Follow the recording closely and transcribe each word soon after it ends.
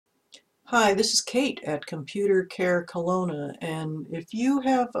Hi, this is Kate at Computer Care Kelowna, and if you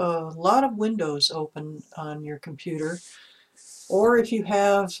have a lot of windows open on your computer, or if you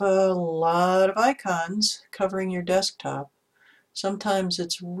have a lot of icons covering your desktop, sometimes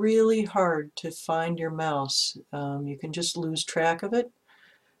it's really hard to find your mouse. You can just lose track of it.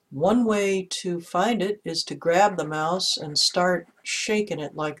 One way to find it is to grab the mouse and start shaking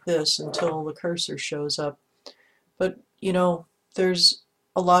it like this until the cursor shows up. But, there's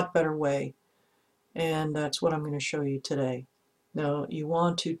a lot better way. And that's what I'm going to show you today. Now, you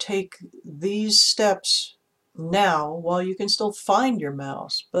want to take these steps now while you can still find your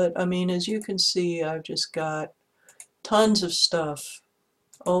mouse. But I mean, as you can see, I've just got tons of stuff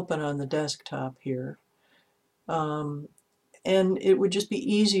open on the desktop here. Um, and it would just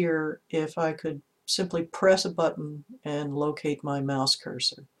be easier if I could simply press a button and locate my mouse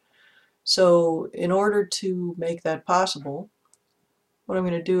cursor. So in order to make that possible, what I'm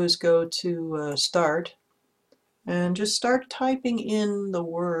going to do is go to Start, and just start typing in the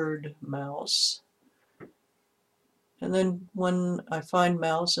word mouse. And then when I find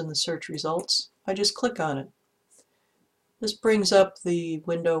mouse in the search results, I just click on it. This brings up the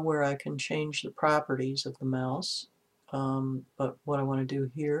window where I can change the properties of the mouse. But what I want to do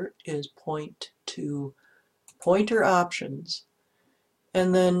here is point to pointer options,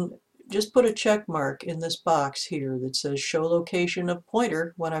 and then just put a check mark in this box here that says show location of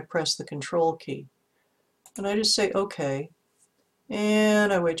pointer when I press the control key. And I just say OK.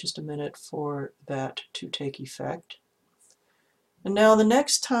 And I wait just a minute for that to take effect. And now the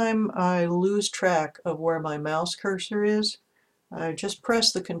next time I lose track of where my mouse cursor is, I just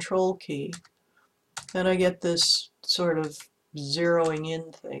press the control key and I get this sort of zeroing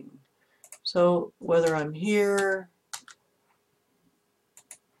in thing. So whether I'm here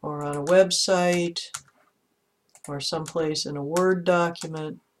or on a website or someplace in a Word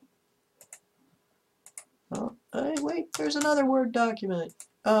document, oh, wait, there's another Word document.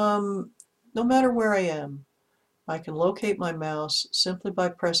 No matter where I am, I can locate my mouse simply by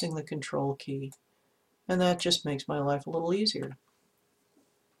pressing the control key, and that just makes my life a little easier.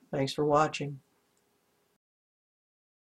 Thanks for watching.